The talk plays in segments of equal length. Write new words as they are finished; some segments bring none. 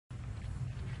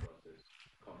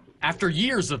After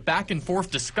years of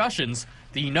back-and-forth discussions,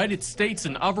 the United States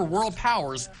and other world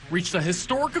powers reached a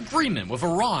historic agreement with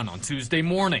Iran on Tuesday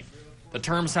morning. The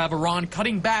terms have Iran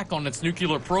cutting back on its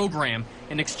nuclear program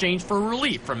in exchange for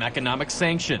relief from economic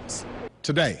sanctions.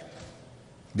 Today,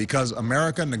 because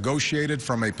America negotiated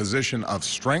from a position of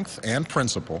strength and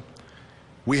principle,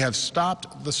 we have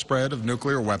stopped the spread of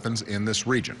nuclear weapons in this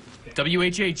region.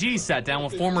 WHAG sat down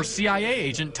with former CIA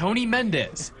agent Tony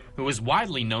Mendez, who is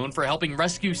widely known for helping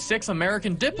rescue 6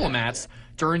 American diplomats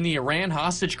during the Iran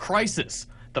hostage crisis,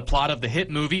 the plot of the hit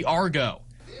movie Argo.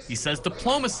 He says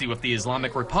diplomacy with the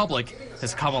Islamic Republic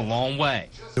has come a long way.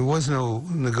 There was no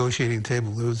negotiating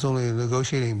table. There was only a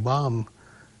negotiating bomb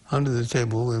under the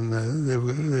table, and they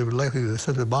were likely to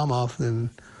set the bomb off than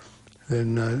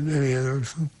any other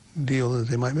deal that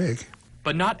they might make.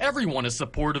 But not everyone is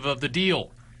supportive of the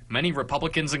deal. Many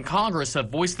Republicans in Congress have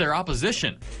voiced their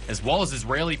opposition, as well as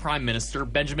Israeli Prime Minister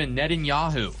Benjamin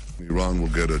Netanyahu. Iran will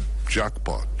get a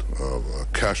jackpot of a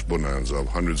cash bonanza of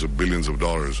hundreds of billions of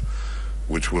dollars,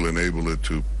 which will enable it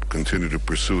to continue to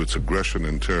pursue its aggression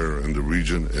and terror in the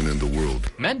region and in the world.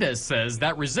 Mendez says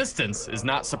that resistance is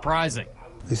not surprising.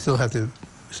 They still have to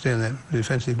stay in that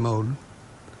defensive mode,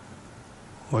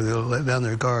 or they'll let down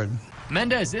their guard.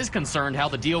 Mendez is concerned how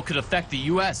the deal could affect the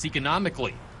U.S.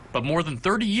 economically. But more than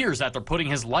 30 years after putting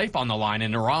his life on the line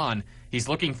in Iran, he's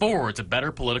looking forward to better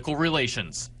political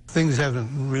relations. Things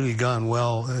haven't really gone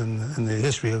well in the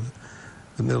history of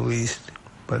the Middle East,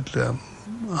 but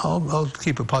I'll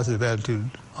keep a positive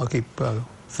attitude. I'll keep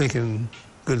thinking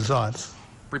good thoughts.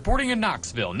 Reporting in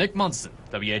Knoxville, Nick Munson,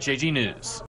 WHAG News.